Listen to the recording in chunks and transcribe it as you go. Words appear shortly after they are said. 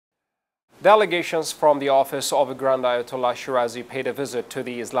Delegations from the office of Grand Ayatollah Shirazi paid a visit to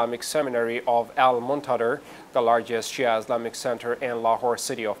the Islamic Seminary of al-Montadar, the largest Shia Islamic Center in Lahore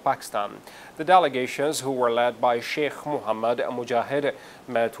City of Pakistan. The delegations, who were led by Sheikh Mohammad Mojahed,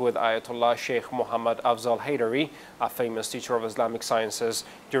 met with Ayatollah Sheikh Mohammad Afzal Haidari, a famous teacher of Islamic sciences.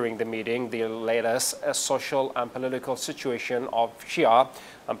 During the meeting, the latest social and political situation of Shia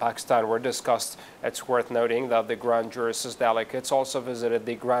and Pakistan were discussed. It's worth noting that the Grand Jurist delegates also visited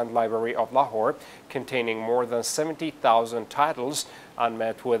the Grand Library of Lahore, containing more than 70,000 titles, and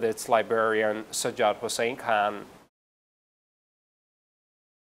met with its librarian Sajad Hussein Khan.